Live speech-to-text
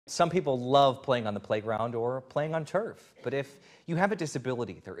Some people love playing on the playground or playing on turf, but if you have a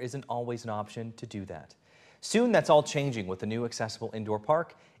disability, there isn't always an option to do that. Soon that's all changing with the new accessible indoor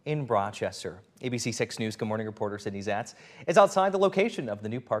park in Rochester. ABC 6 News Good Morning reporter Sydney Zatz is outside the location of the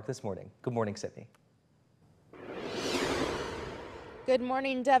new park this morning. Good morning, Sydney. Good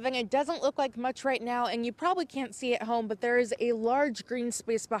morning, Devin. It doesn't look like much right now, and you probably can't see at home, but there is a large green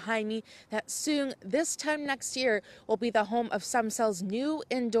space behind me that soon, this time next year, will be the home of SEMCIL's new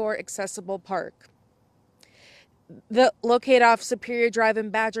indoor accessible park. Located off Superior Drive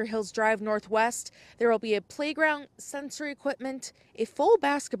and Badger Hills Drive Northwest, there will be a playground, sensory equipment, a full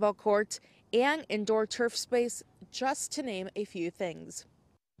basketball court, and indoor turf space, just to name a few things.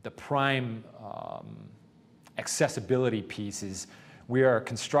 The prime accessibility piece is we are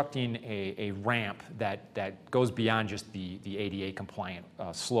constructing a ramp that goes beyond just the ADA compliant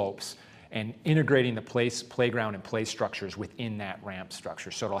slopes and integrating the playground and play structures within that ramp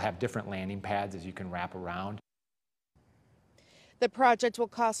structure. So it'll have different landing pads as you can wrap around. The project will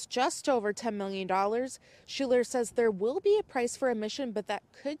cost just over $10 million. Schuller says there will be a price for admission, but that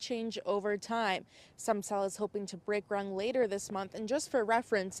could change over time. SEMCIL is hoping to break ground later this month. And just for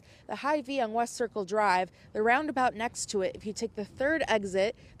reference, the Hy-Vee on West Circle Drive, the roundabout next to it, if you take the third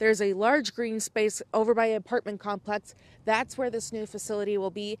exit, there's a large green space over by an apartment complex. That's where this new facility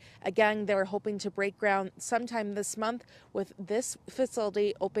will be. Again, they're hoping to break ground sometime this month, with this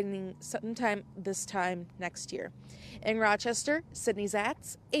facility opening sometime this time next year. In Rochester, Sydney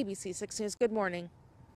Zatz, ABC 6 News. Good morning.